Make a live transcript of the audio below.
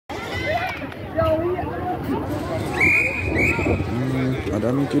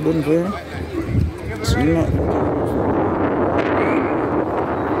Ada Mickey done there. See that?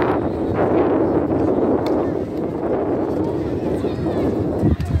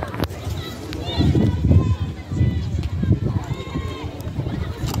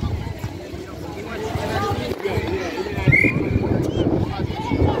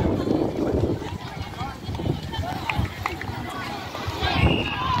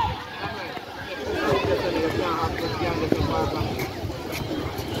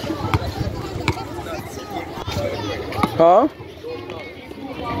 Huh?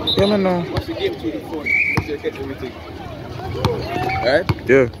 Yeah, man, no. What's the game to the phone? You get everything. Right?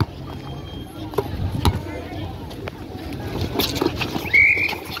 Yeah.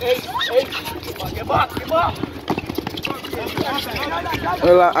 Get back, get back.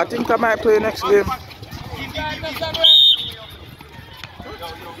 Well, I think I might play next game.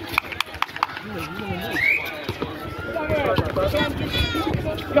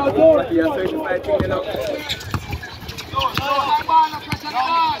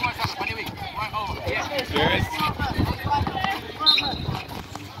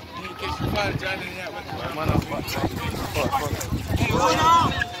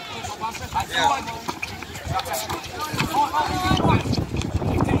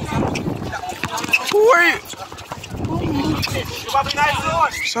 Wait!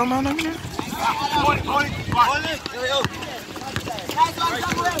 Someone in there?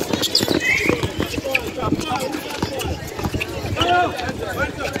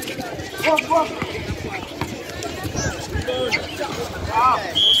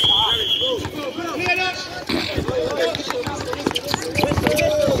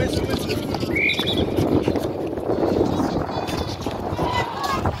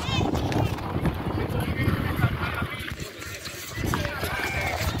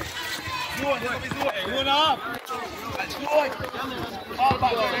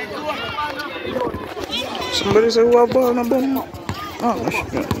 Somebody say what ball na bum? Oh,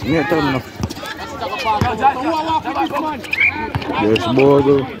 yeah, tell me now. Yes,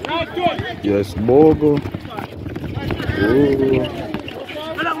 Bogo. Yes, Bogo.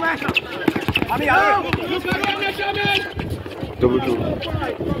 Double two.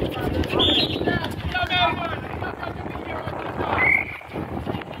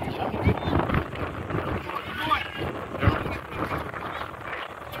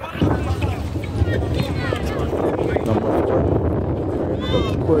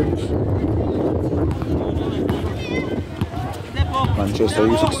 Manchester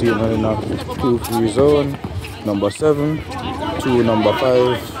U16 running a 2-3 zone. Number 7, 2, number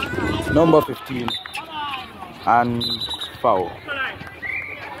 5, number 15, and foul.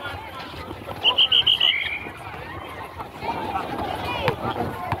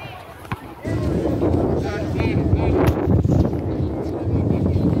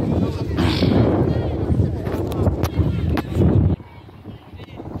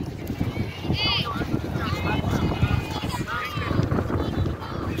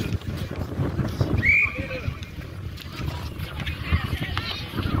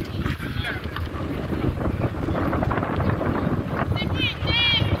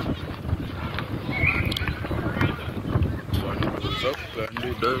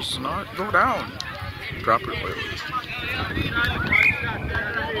 Does not go down properly.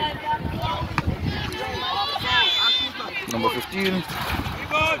 Number 15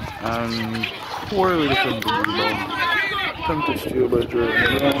 and poorly defended rebound. Attempted steal by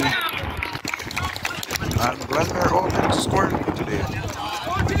Jordan Brown. And Glenmuir open scoring today.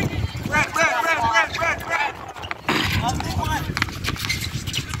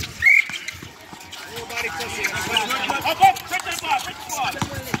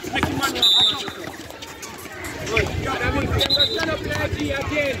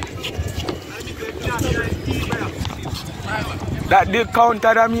 That did count,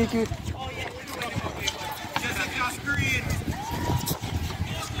 Adamiki.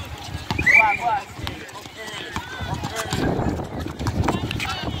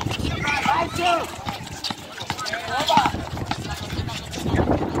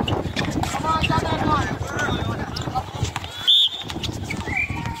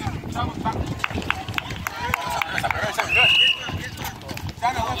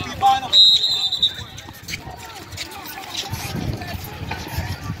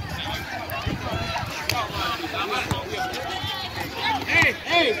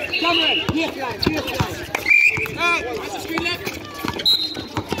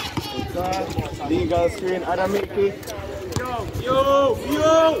 Legal screen, Adamiki. Yo!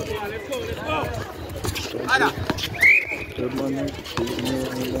 Ada! on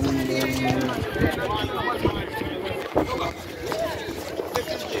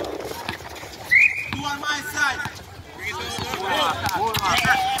my side.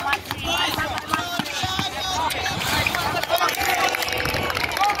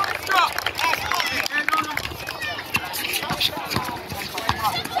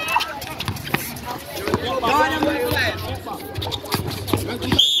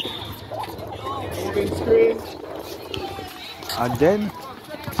 Moving screen. And then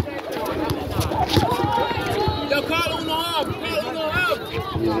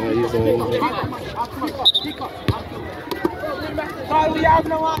yeah, he's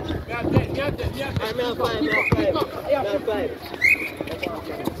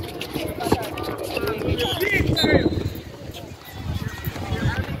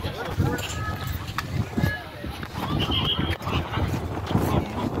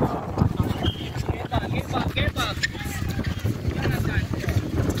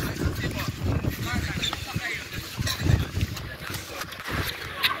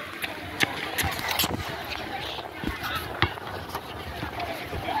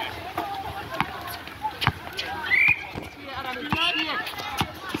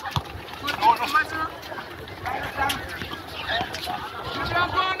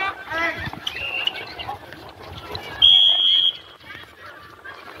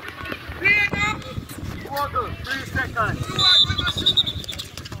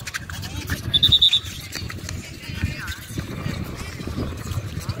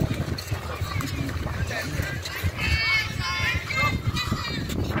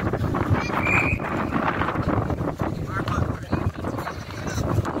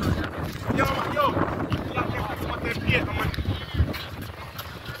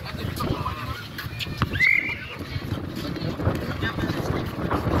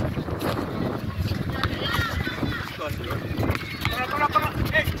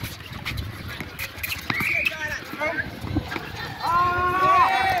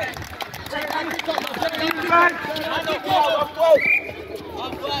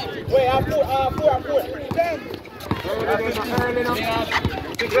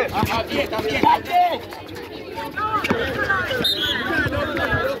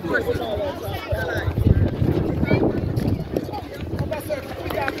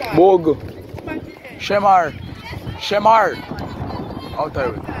Bog. Shemar. Out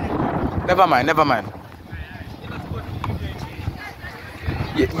of it. Never mind.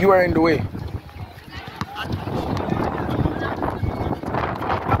 You are in the way.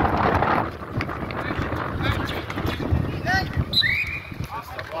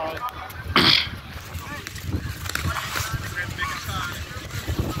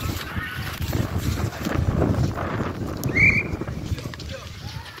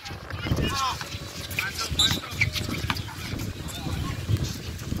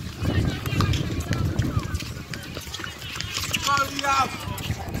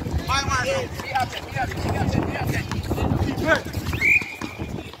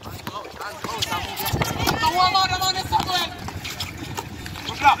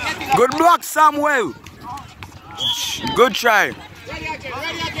 Good block, Samuel. Good try.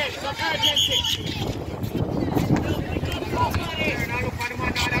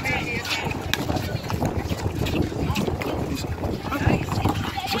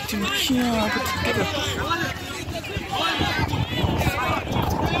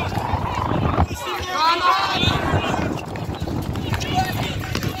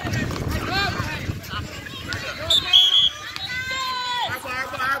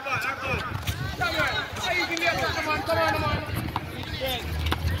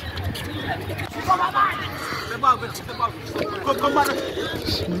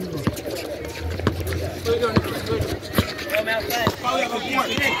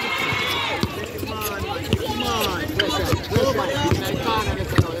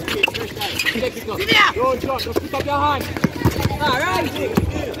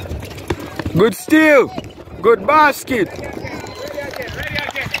 Good steal. Good basket.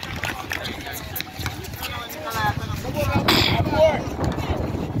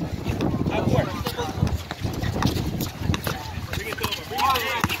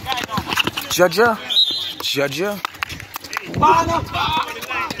 Jaja.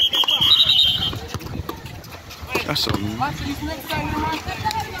 That's a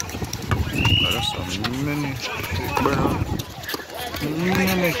mini.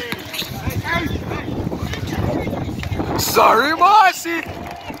 Sorry, Marcy.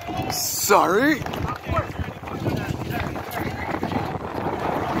 Sorry.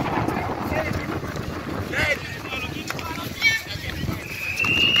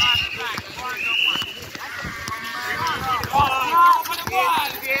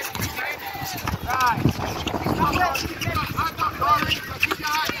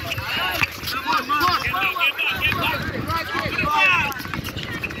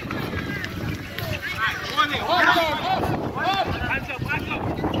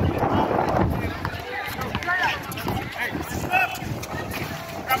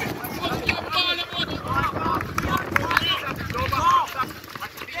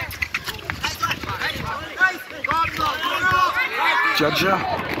 Jaja.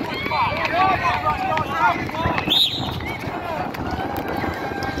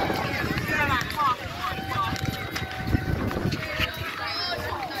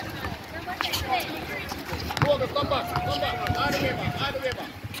 Come back. All the way back.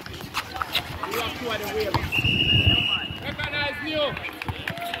 You have two of the way back. Recognize you.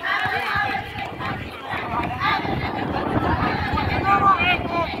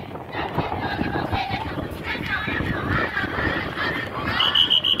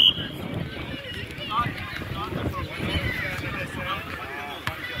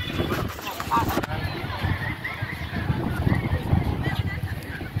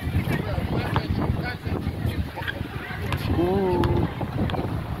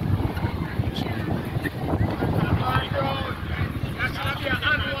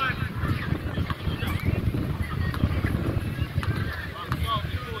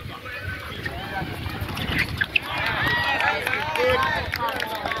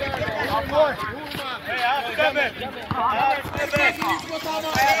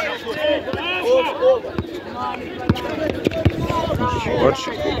 Watch.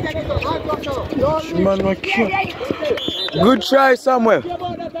 Man, my cute. Good try, Samuel. Don't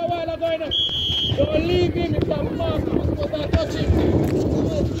leave him. It's a mark. Don't touch him.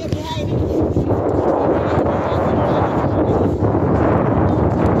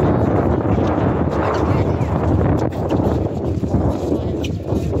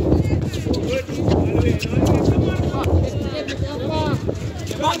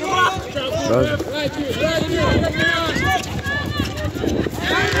 Right here.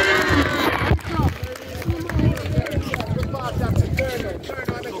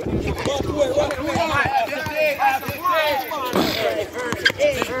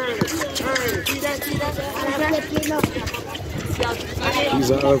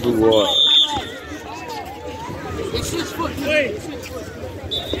 These are everywhere.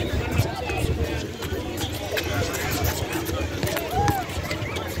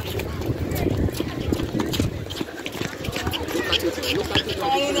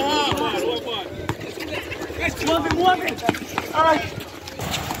 Move it. All right.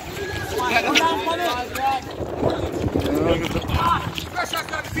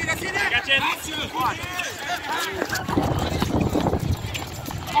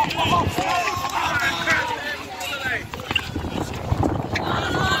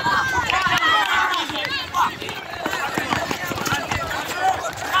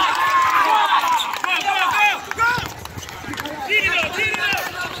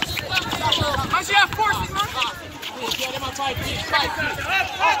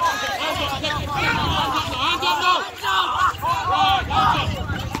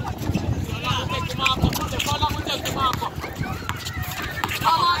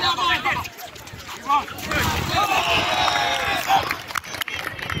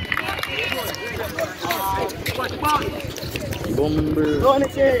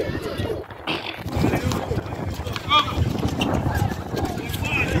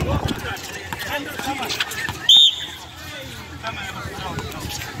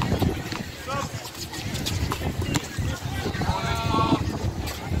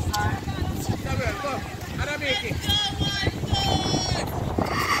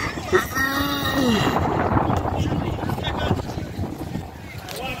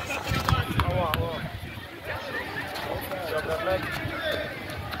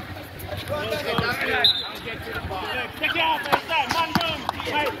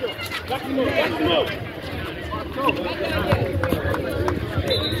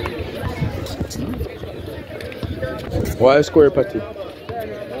 Why square patty?